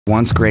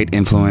once great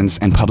influence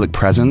and public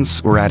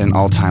presence were at an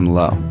all-time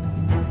low.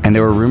 And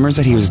there were rumors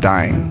that he was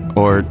dying,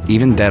 or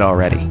even dead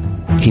already.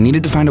 He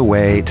needed to find a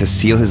way to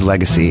seal his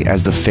legacy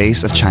as the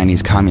face of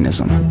Chinese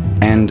communism,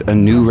 and a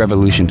new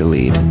revolution to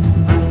lead.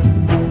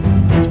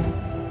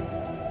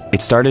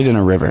 It started in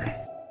a river.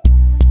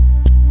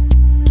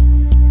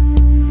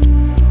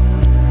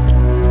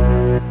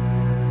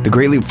 The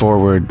Great Leap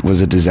Forward was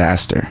a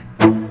disaster.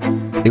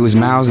 It was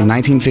Mao's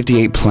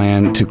 1958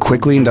 plan to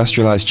quickly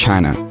industrialize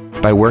China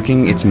by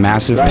working its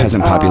massive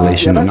peasant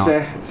population China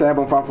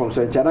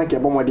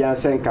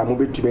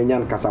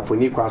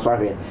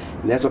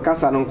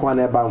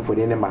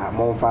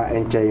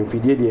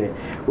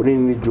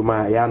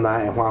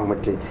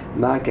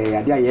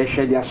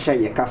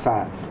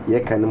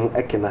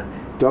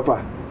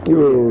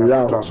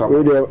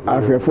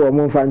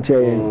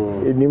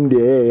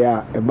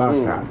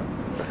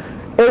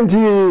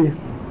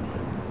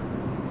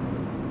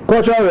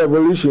Cultural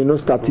Revolution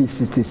started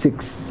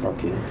 66.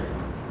 Okay.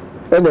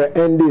 And the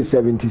end is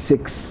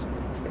 76.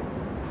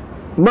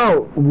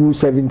 Now we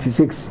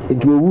 76.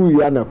 It will woo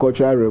ya na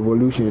Cultural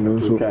Revolution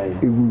also.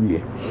 It will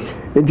be.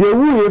 It will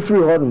woo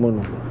free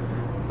hormone.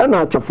 And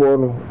a chafo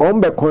no.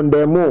 On be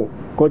condemn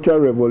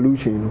Cultural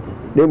Revolution.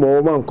 They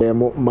mo man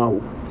condemn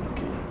Mao.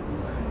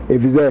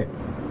 If you say,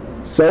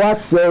 so I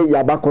say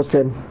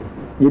yabakosem.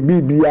 Ye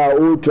bibia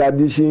old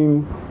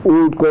tradition,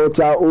 old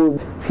culture,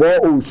 old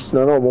 4 O's.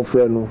 No more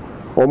friend no.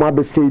 O ma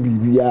be say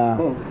bibia.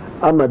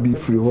 Ama be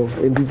free ho.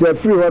 And it is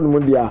free ho no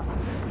dia.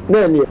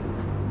 Na ye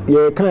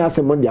kan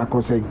asem mo dia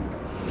consent.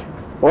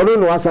 Ono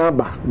no asan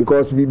ba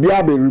because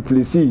bibia be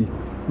replace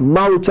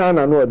Mao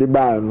China no de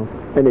ba no.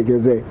 And e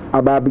can say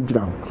aba be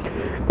gira.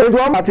 And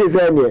one party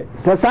say ne.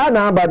 Sasa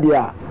na aba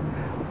dia.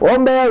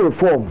 On be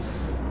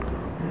reforms.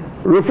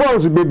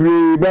 Reforms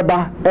bebre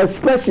beba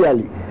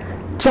especially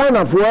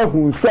China for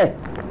who say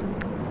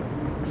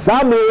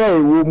some way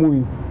wo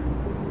mu.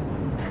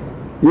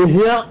 You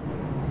hear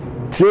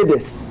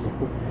traders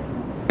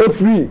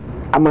free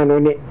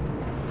amanone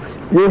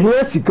ye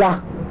hear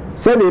sika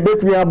say na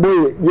ebetumi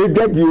aboye ye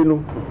dwadie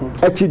no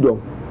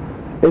achidom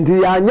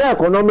enti ya anya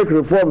economic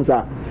reforms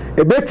a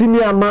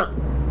ebetumi ama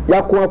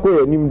yakọ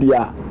akọ anim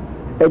dia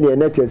ene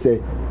na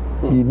chese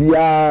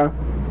bibia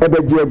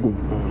ebeje agum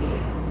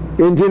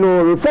enti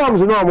no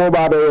reforms no mo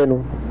ba be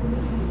no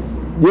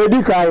ye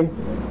dikai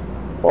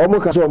omo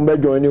ka so mbe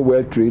join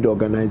World Trade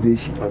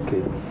Organization.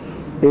 Okay.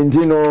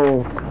 Enti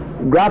no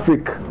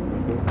graphic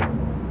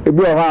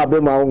ebi oha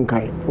abe ma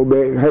wonkai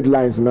obe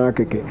headlines na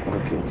keke.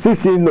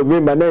 16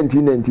 November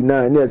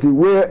 1999 yes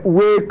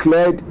we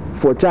cleared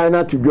for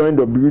China to join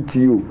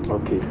WTO.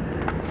 Okay.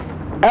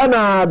 And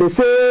the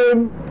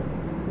same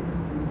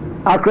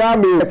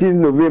Accra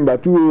 13 November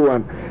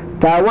 2001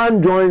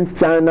 Taiwan joins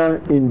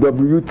China in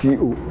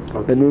WTO.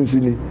 Okay.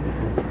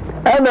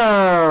 And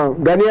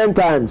Ghanaian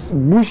Times,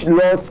 Bush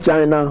lost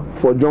China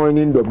for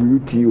joining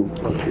WTO.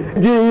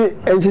 Okay. The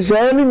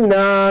enchishani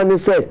na ne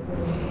say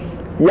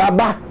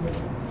yaba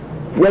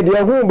ya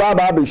de hu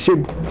baba be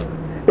shim.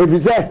 If you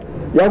say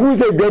ya hu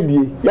say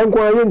dwadie yan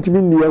kwa yan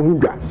ntimi ni ya hu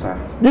dwa.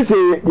 This say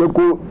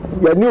yeko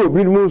ya ni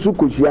obi mu nsu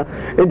kohia.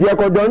 Enti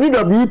yakodo ni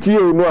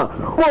WTO no a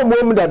mo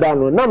mu dada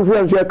no nam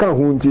say nso ya ka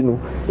hu nti no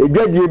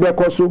edwadie be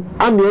koso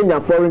am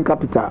enya foreign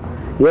capital.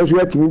 Yesu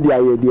atimi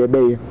dia ye de be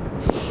ye.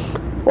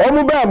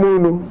 Omu ba mu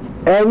no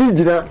eni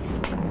gina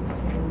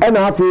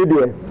na afi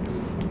de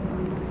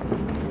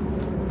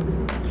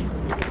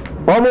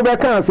omu be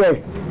kan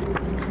say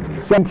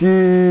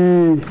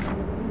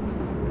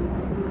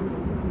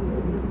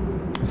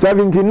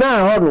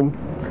 79 hodum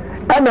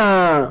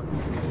na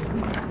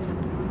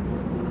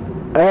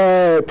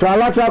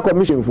trilateral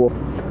commission for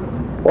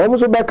omu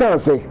so be kan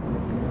say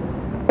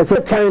ese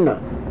China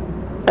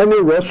and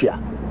Russia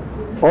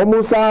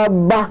omu sa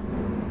ba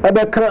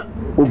ebe kan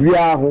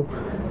obia ho.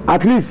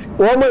 At least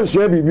woman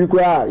share bibi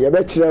kwa ya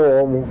be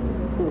kire wo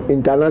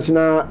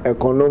international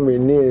economy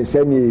ni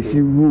sani si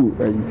ru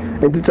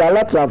enti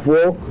trilateral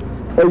for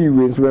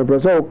AU's when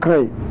person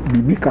kan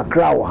bibi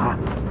kakra wo ha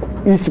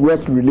east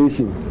west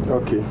relations.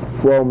 Okay.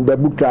 From the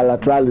book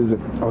Trilateralism.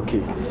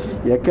 Okay.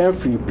 You can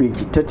free page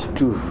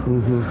 32.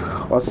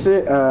 Or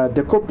say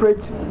the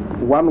corporate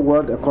one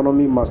world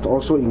economy must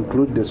also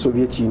include the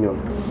Soviet Union,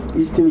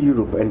 Eastern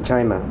Europe and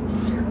China.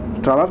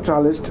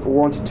 Trilateralists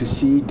want to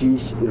see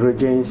these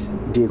regions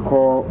they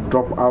call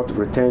dropout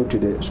return to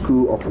the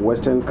school of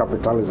Western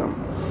capitalism,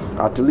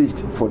 at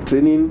least for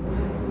training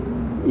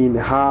in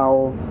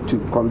how to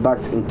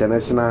conduct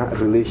international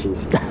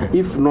relations,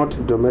 if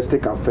not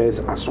domestic affairs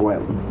as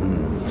well.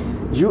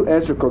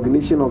 U.S.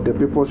 recognition of the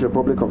People's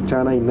Republic of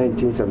China in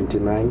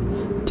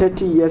 1979,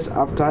 30 years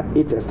after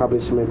its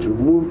establishment,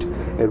 removed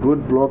a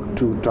roadblock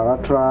to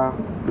trilateral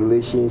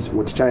relations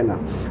with China,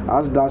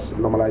 as does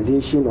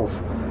normalization of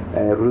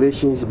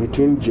relations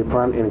between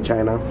Japan and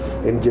China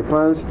and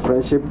Japan's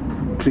friendship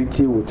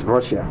treaty with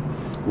Russia.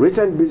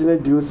 Recent business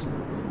deals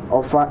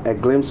offer a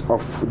glimpse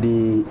of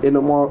the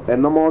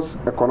enormous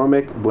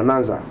economic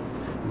bonanza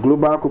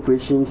global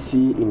corporations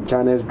see in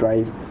China's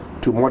drive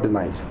to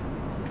modernize.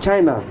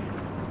 China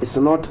is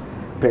not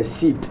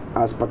perceived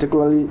as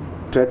particularly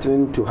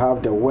threatening to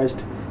have the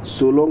West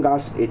so long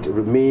as it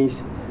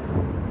remains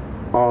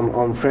on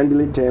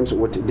unfriendly terms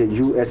with the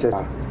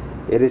USSR.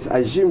 It is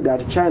assumed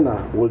that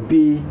China will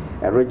be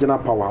a regional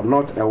power,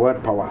 not a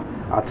world power,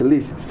 at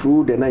least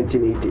through the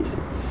 1980s.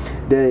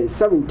 The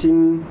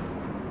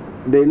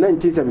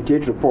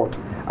 1978 report,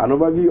 an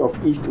overview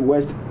of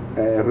East-West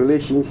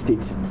relations,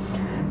 states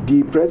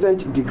the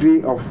present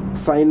degree of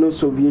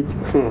Sino-Soviet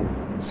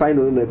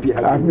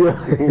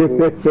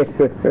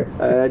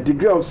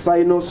degree of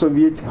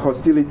Sino-Soviet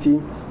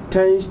hostility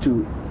tends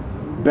to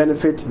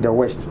benefit the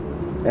West,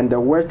 and the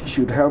West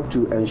should help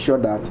to ensure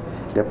that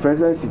the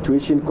present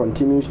situation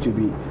continues to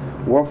be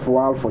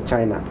worthwhile for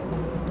China.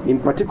 In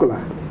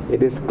particular,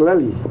 it is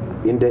clearly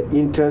in the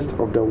interest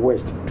of the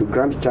West to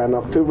grant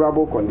China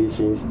favorable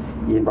conditions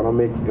in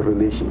economic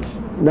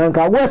relations.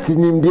 Nanka West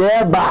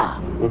nimde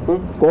ba.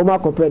 Oma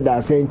kopɛ da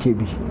senche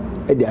bi.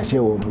 E di ahye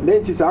wo.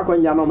 Lenti sa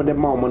akwanya no mede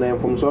ma o na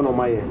enfom so no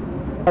maye.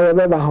 Ayo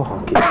beba ho.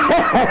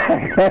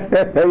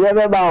 Ayo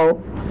beba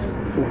ho.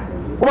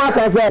 Kuma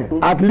ka say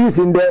at least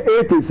in the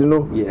 80s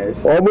no.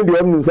 Yes. Or maybe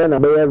am say na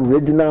be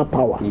regional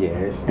power.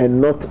 Yes.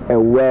 And not a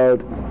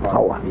world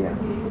power. Yeah.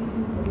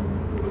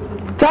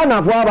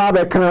 China for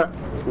aba kan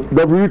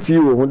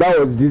WTO, that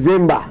was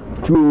December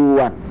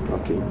 2001.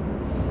 Okay.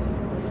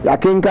 Ya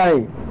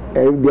kenkai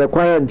the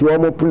client you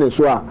almost put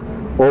so a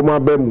o ma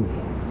bemu.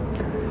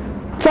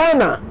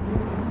 China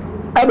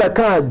ebe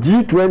kan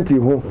G20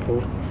 ho.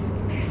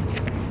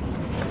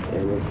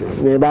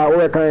 Me ba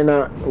o kan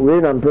na we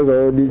na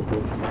mpeso di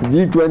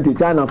G20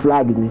 China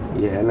flag ni.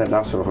 Yeah, na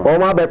that's so. O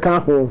ma be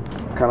kan ho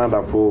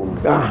Canada for.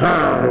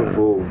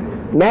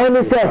 Na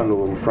ni say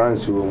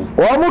France wo.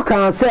 O mo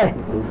kan say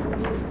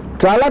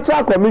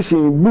Trilateral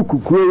Commission book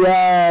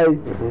kuya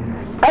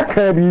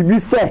aka bibi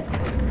say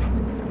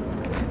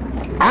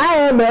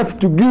IMF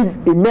to give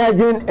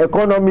emerging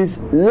economies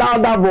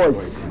louder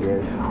voice.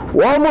 Yes.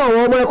 One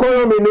more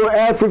economy no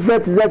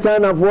effort is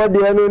China for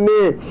the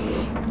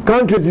any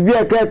countries be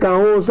a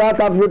can South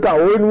Africa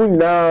o nu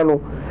nyina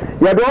no.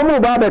 Ya do mo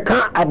ba be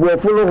kan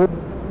abrofo no.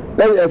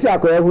 Na say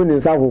akoya hu ni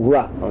nsa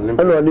kokura.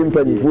 Ana oni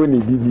mpanifo ni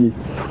didie.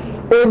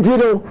 Enti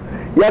no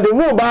ya do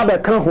mo ba be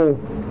kan ho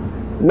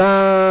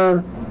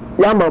na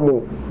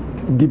yamamu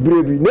di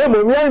brevi na mo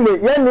ye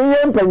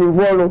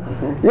mpanyimfo no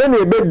ye na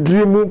ebe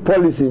dream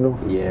policy no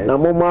na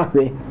mo ma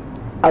hwe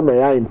ama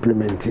ya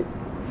implement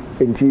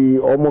enti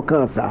omo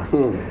kan sa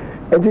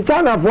enti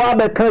China fo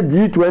abeka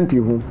G20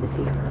 ho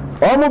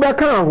omo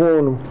beka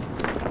ho no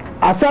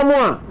asamo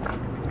a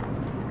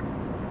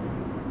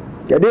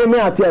kede me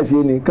ati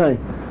asie ni kan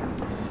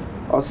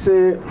I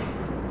say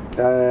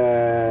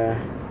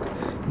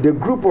the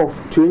group of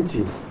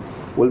 20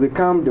 will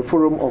become the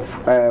forum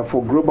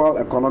for global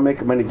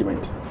economic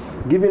management,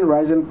 giving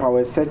rising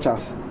powers such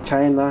as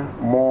China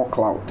more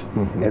clout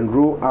and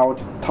roll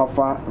out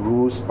tougher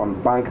rules on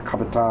bank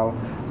capital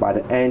by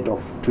the end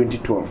of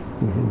 2012,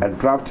 a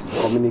draft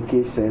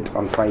communique said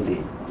on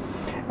Friday.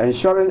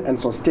 Ensuring and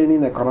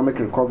sustaining economic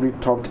recovery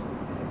topped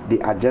the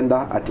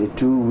agenda at a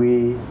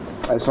two-day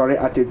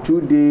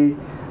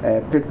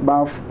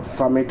Pittsburgh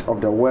summit of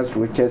the world's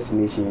richest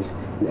nations,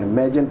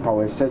 emerging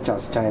powers such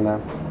as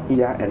China,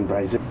 India, and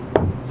Brazil.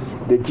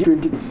 The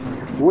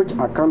G20, which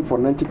account for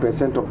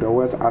 90% of the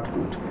world's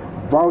output,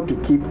 vowed to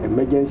keep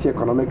emergency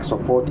economic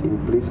support in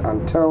place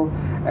until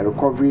a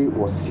recovery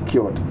was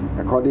secured,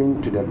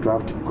 according to the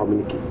draft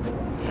communique.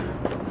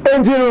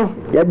 And you know,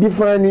 you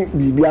define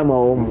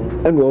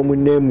Bibiama and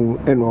Woman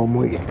and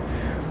Omoye.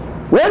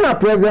 When a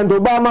President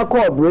Obama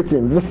called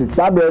Britain visits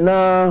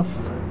Sabrina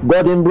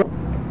Gordon Brown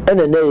and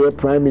the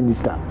Prime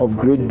Minister of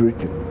Great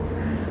Britain.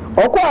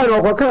 Okwa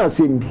no kwaka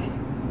asembi.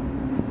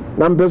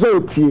 Na mpeso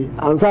otie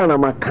ansa na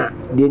maka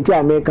de nti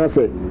America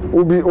say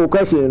obi o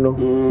question no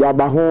ya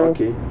ba ho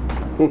Okay.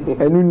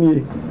 enu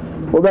nie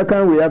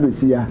obeka we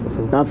abesia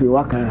na afi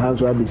wakan ha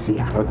so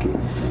abesia. Okay.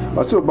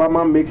 Also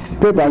Obama makes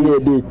Paper near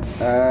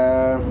date.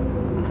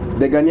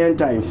 The Ghanaian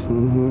Times,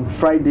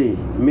 Friday,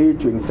 May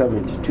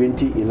 27th,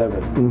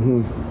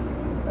 2011.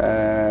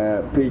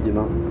 Page, you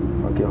know.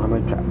 Okay,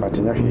 but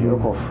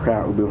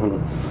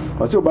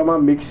also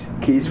Obama makes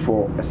case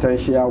for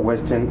essential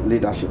Western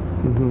leadership.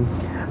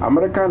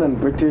 American and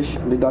British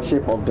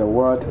leadership of the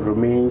world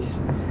remains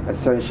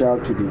essential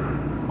to the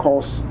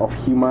cause of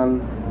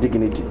human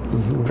dignity.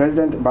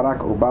 President Barack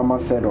Obama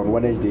said on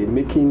Wednesday,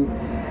 making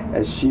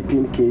a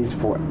sweeping case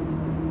for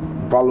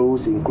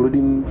values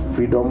including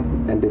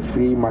freedom and the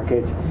free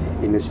market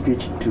in a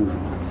speech to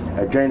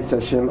a joint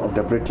session of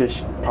the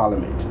British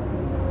Parliament.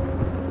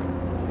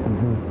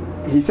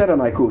 He said,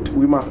 and I quote,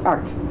 "We must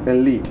act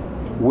and lead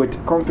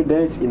with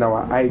confidence in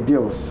our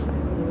ideals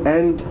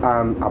and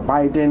an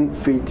abiding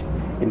faith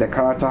in the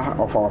character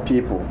of our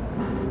people."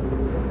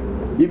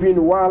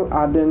 Even while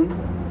adding,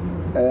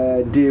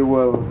 they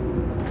will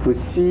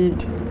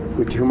proceed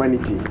with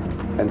humanity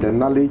and the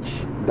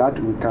knowledge that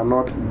we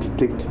cannot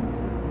detect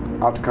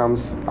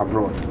outcomes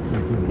abroad.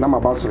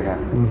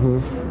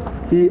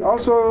 He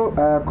also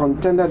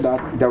contended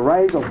that the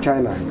rise of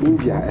China,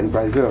 India, and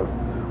Brazil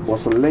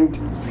was linked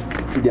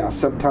to the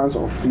acceptance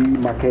of free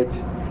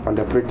market on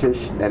the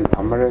British and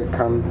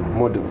American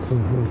models.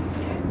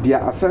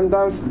 Their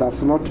ascendance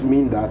does not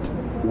mean that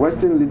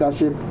Western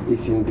leadership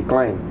is in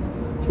decline.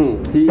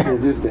 He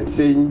insisted,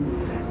 saying,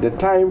 "The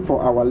time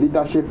for our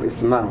leadership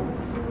is now."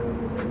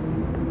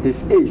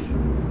 His aides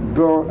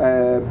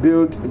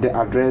billed the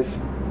address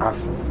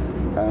as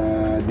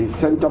the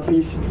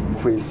centerpiece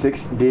for a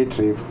 6-day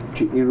trip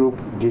to Europe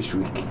this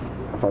week.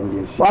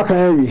 What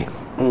can we?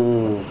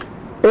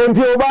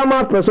 Until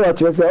Obama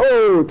person say,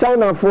 "Oh,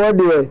 China for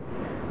the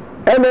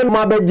and then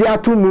Mabedia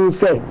to move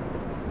say,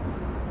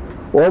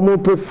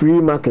 almost pay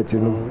free market, you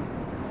know."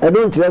 I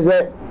don't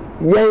say,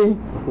 "Yay,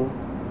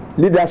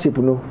 leadership,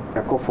 no,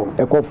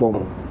 eco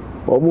form,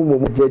 or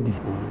move Jedi,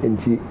 and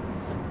he,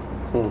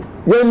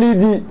 ye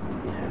leady,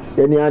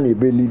 any any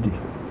be leady."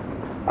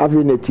 I've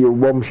been a teal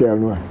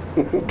bombshell.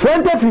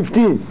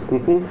 2015,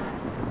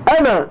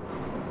 Anna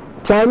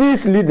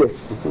Chinese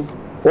leaders,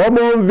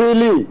 Woman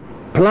Valley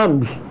Plan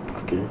B.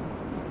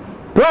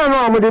 Plan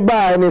on the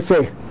buy and they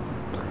say,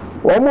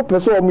 almost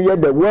person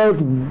the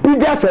world's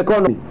biggest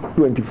economy,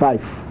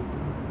 25.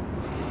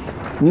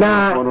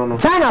 Now,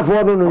 China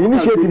for no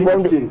initiative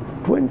from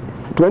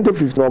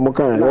 2015 or more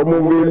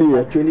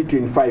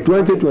 2025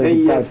 10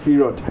 years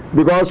period,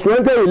 because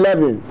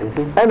 2011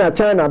 and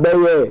China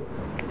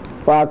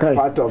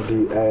part of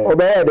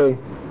the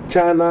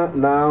China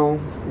now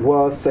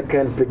world's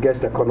second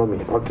biggest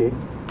economy. Okay,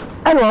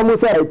 and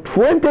almost say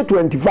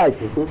 2025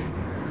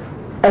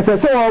 as I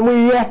say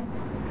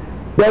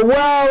the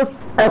world's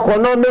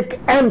economic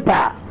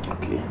empire.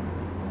 Okay.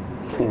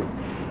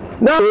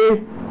 Now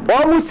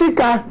almost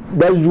the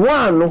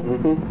yuan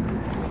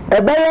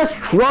a better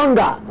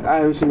stronger. I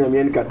am seeing a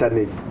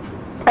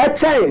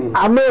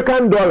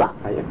American dollar.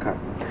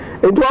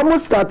 It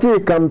almost started a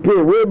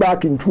campaign way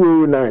back in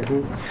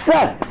 2009.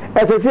 Sir,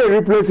 as I say,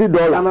 replacing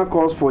dollar. China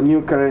calls for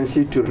new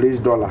currency to replace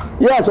dollar.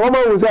 Yes,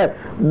 someone will say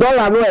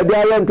dollar no a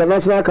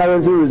international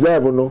currency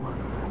reserve no,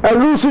 and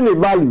losing the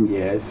value.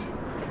 Yes.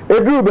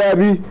 It do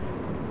baby.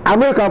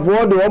 America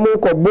for the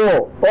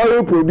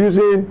oil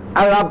producing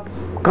Arab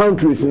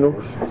countries, you know.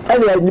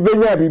 And you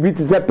be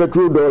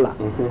petrol dollar.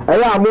 And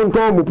amount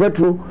of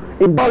petrol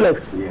in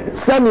dollars.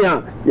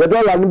 Samia, your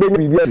dollar no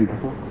be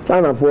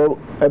China for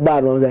a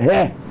bad on the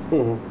hair.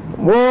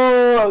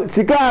 More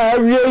sika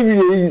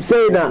every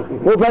say na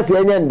mo pass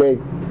any day.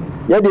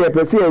 Yeah,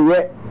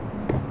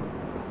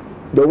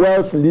 the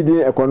world's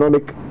leading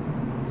economic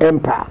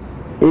empire.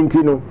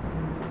 Intino.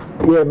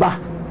 Yeah, ba.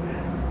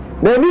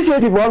 The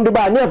initiative on the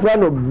bar near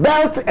friend of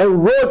Belt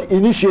and Road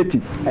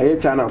Initiative.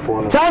 China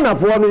for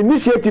an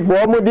initiative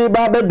for the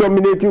Barber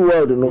dominating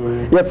world. No,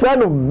 your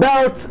friend of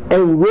Belt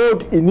and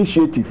Road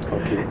Initiative.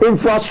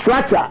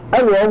 Infrastructure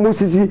and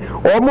almost see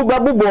almost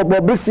babu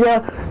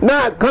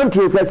now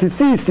countries as you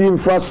see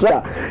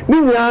infrastructure.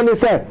 Ninyani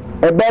say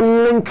a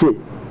link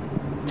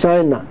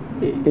China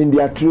in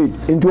their trade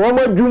into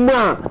almost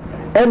Juma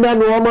and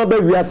then almost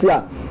baby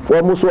Asia for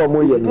almost 1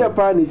 million. Dear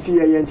Pani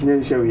see a young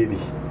show baby.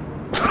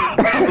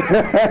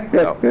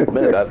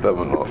 That's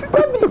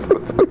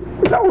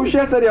That was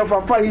just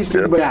a fire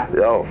history.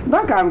 Now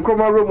can come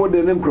a room with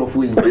the name of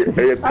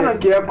I don't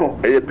care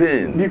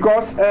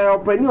because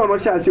opinion on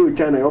China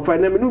China of I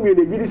never knew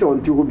the giddies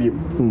on two of you.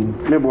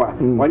 Never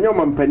one your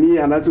company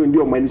and as when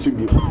your money should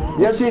be.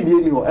 Yes, you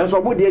did, and so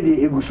what did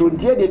you so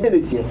dear the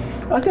Dennis?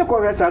 I said,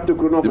 I have to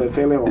crown up a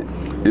fellow.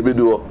 You be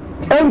do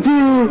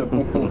empty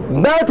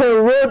Belt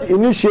and Road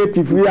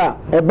Initiative. We are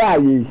a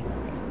buy.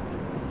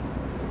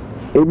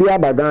 Ebi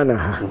abagana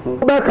ha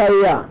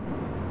bakari a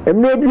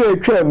maybe a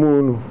twa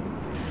mu no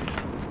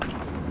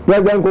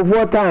President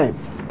Kofo time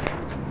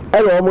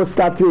almost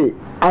started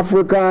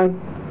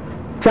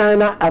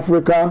China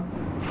Africa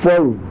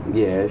Forum.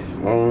 Yes.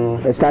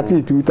 It started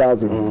in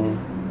 2000.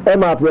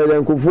 Emma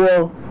President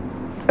Kofo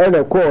and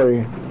a call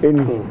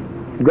in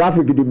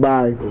graphic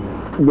Dubai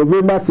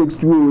November 6,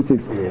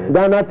 2006.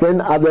 Ghana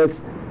 10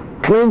 others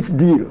clinch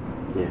deal.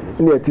 Yes.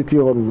 Near Titi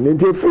Home.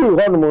 Into free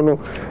Honomono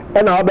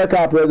and our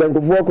backup President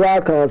Kofo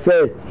can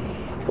say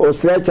or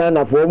say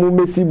China for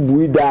Messi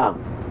Buida.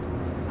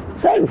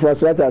 Say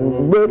infrastructure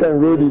and Belt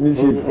and Road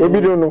Initiative.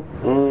 Ebi don't know.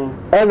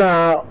 And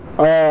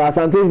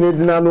Asante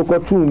Nedina ko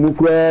tu mu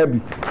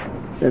kwabi.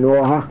 And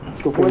oha.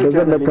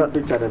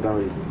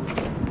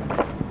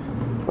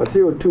 I see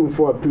a tool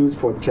for appeals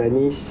for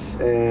Chinese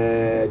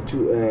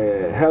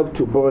to help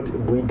to build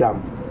Bui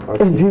Dam.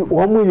 And the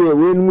one year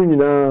when we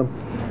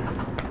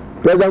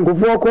President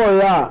Kofo call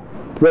ya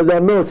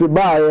President Mills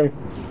buy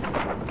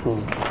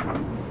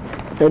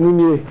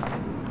and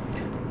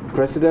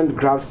President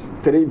grabs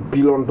 $3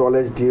 billion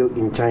deal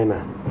in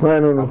China. Why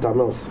no?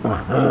 Mills.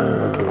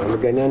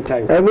 Ghanaian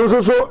Times. And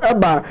also so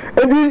Eba.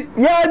 And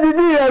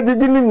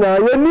did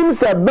your name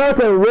said Belt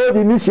and Road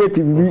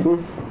Initiative.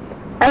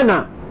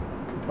 Anna.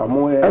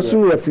 As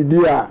soon as you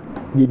dear,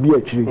 you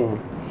dear tree.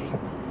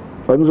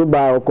 Also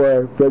by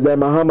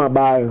President Mahama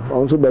by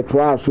also by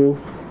Twaso.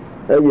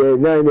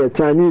 A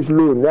Chinese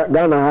loan,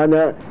 Ghana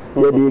Hana,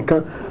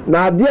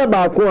 now dear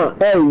Bakwa,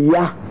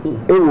 ya,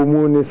 a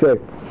woman said.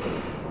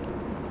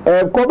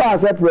 Koba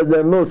as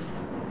President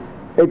Nos,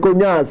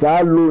 Ekonyas,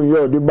 I loan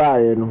your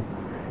Dubai, no.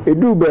 A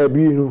do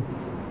baby, no.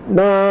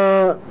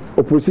 Na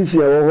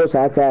opposition or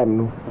at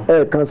time,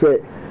 no. Can say,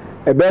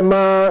 a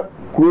Bema,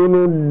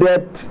 Kuno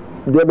debt,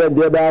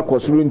 Deba,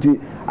 Cosurinti,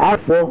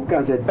 afọ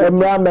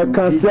emra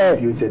can say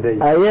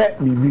aye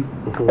bibi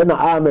na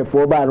army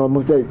for ba no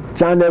mo say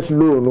China's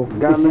loan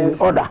no is in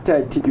order.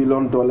 $30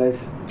 billion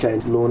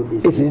Chinese loan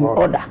is in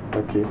order.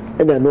 Okay.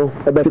 And no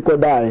ebe ti ko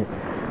die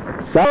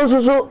so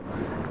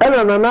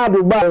na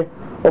Dubai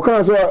o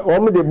kan so o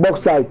mo the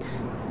bauxite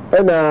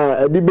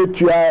na edi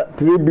betua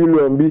 3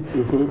 billion bi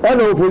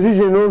na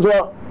opposition no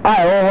so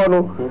ai ho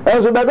no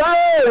e so be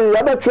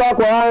ya be tra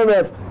ko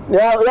IMF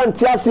ya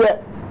ntiase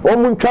o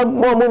mu ntwa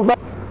mo fa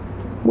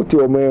muti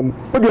o mem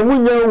o de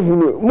munya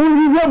hunu mu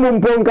hihwe mu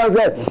mpon kan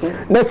se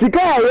na sika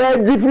ya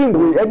different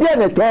way e de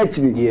na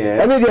taachiri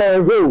e ne de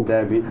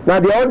ehwe na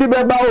de o de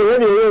be ba o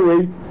ye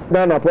we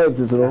na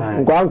politics no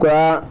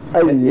nkwa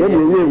ayi ye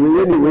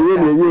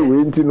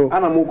we ntino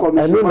ana mu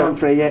commission man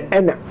freye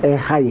na e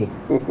haye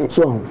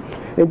so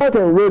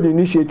important road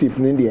initiative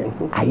ni de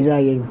ayira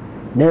ye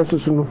na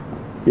nsusu no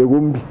ye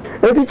gombi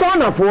eti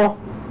China fo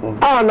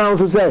na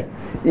nso se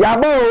ya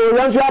ba o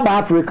ya nso aba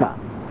Africa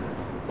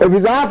if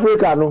it's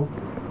Africa no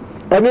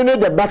and you know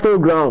the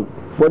battleground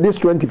for this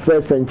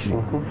 21st century.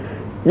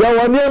 Ya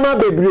waniema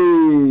bebre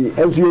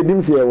enso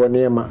yedim se ya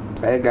waniema.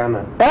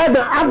 Ghana.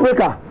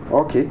 Africa.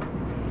 Okay.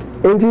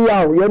 Enti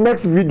your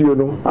next video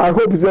no. I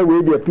hope say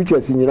we the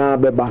pictures nyina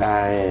beba.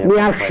 Ni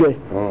ahwe.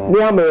 Ni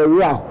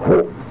amawe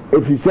aho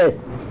if you say.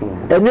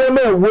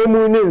 Enema ewo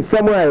mu ni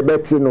nsem a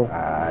ebeti no.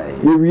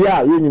 Ye wi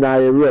a ye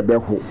nyina ye wi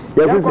ebeho.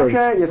 Yes sir.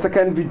 Your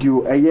second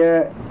video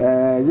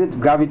is it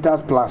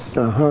Gravitas Plus?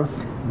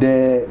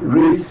 The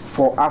race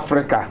for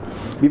Africa.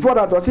 Before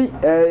that, was it?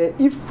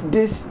 If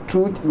this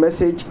truth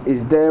message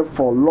is there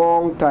for a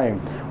long time,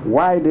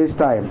 why this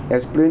time?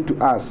 Explain to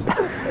us.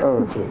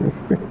 Okay.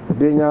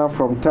 Benya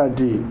from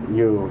Tadi,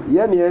 you.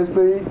 Yeah,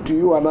 explain to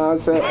you, and I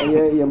say,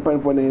 yeah, I'm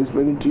for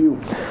explaining to you.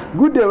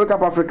 Good day, wake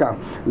up, Africa.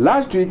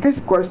 Last week, this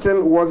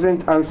question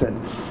wasn't answered.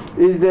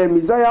 Is the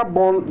Messiah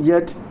born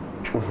yet?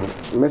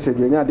 Message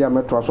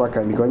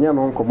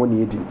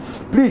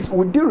please,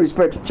 with due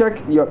respect, check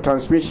your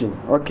transmission.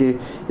 Okay,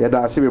 yeah,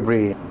 that's a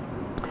brain.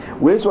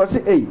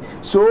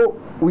 So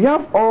we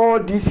have all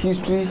this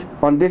history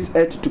on this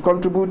earth to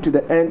contribute to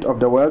the end of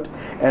the world,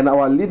 and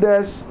our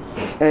leaders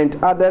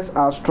and others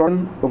are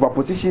strong over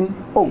position.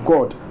 Oh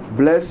God,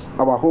 bless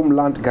our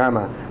homeland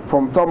Ghana.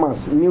 From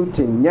Thomas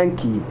Newton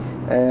Yankee,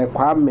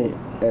 Kwame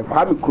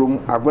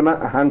Krum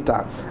Agona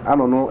Hunter. I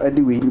don't know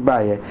anyway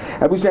by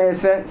Abuja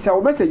say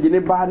so message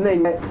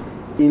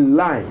in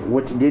line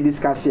with the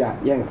discuss here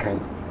yankan.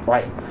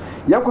 Why?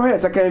 Yanko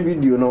second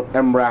video no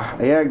Emra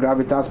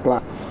Gravitas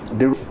Plus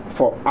the race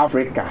for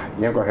Africa.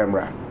 Yanko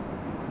Emra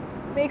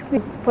makes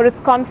news for its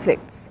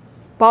conflicts,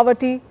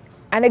 poverty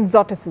and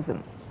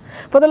exoticism.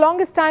 For the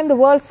longest time the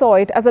world saw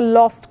it as a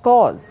lost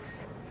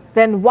cause.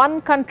 Then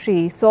one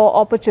country saw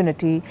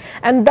opportunity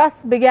and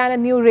thus began a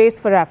new race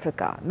for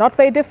Africa, not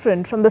very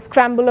different from the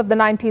scramble of the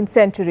 19th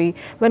century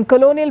when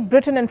colonial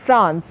Britain and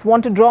France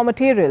wanted raw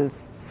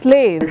materials,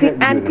 slaves, the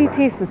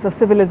antithesis of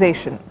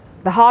civilization,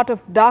 the heart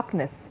of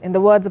darkness, in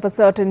the words of a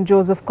certain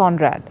Joseph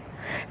Conrad.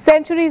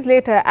 Centuries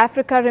later,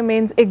 Africa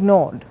remains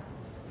ignored.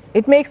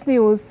 It makes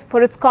news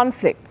for its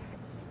conflicts,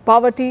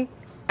 poverty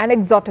and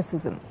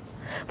exoticism.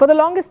 For the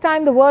longest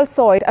time, the world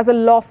saw it as a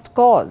lost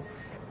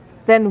cause.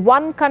 Then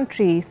one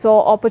country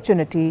saw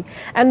opportunity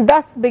and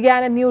thus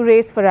began a new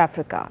race for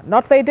Africa,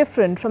 not very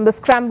different from the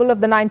scramble of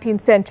the 19th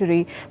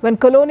century when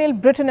colonial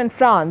Britain and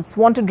France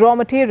wanted raw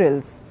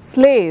materials,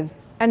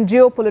 slaves and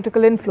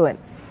geopolitical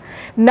influence.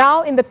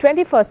 Now in the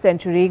 21st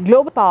century,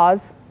 global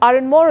powers are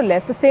in more or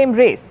less the same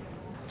race.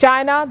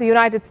 China, the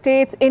United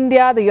States,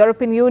 India, the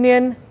European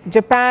Union,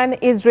 Japan,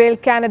 Israel,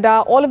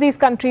 Canada, all of these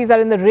countries are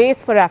in the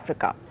race for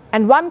Africa.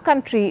 And one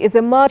country is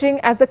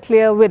emerging as the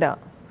clear winner.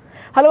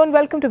 Hello and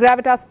welcome to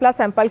Gravitas Plus.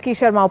 I'm Palki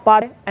Sharma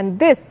Upadhyay, and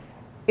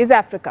this is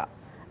Africa,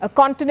 a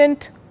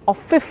continent of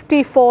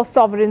 54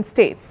 sovereign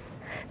states,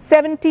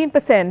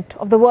 17%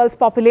 of the world's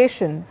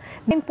population,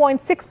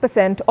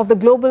 9.6% of the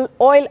global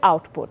oil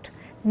output,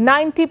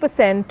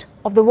 90%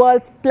 of the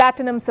world's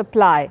platinum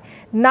supply,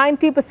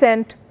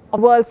 90% of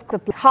the world's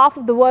supply, half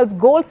of the world's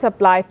gold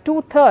supply,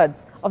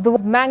 2/3 of the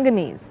world's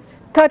manganese,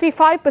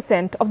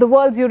 35% of the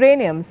world's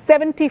uranium,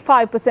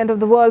 75% of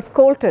the world's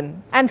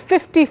coltan, and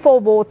 54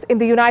 votes in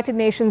the United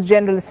Nations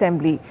General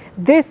Assembly.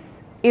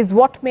 This is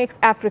what makes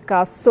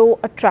Africa so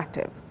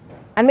attractive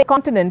and makes the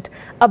continent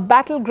a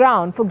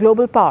battleground for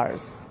global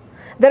powers.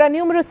 There are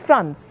numerous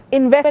fronts: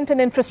 investment in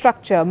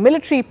infrastructure,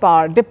 military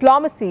power,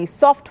 diplomacy,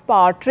 soft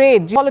power,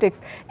 trade, geopolitics.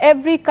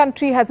 Every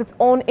country has its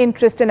own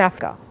interest in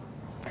Africa.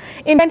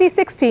 In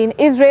 2016,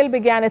 Israel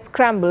began its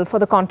scramble for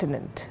the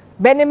continent.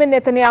 Benjamin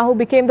Netanyahu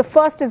became the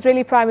first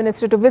Israeli Prime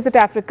Minister to visit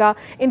Africa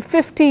in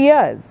 50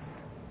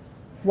 years.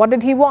 What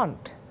did he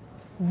want?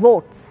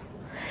 Votes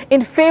in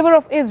favor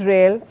of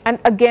Israel and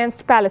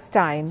against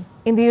Palestine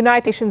in the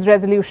United Nations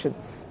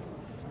resolutions.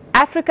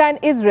 Africa and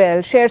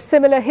Israel share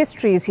similar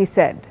histories, he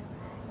said.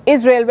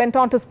 Israel went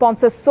on to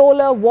sponsor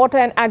solar, water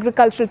and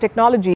agricultural technology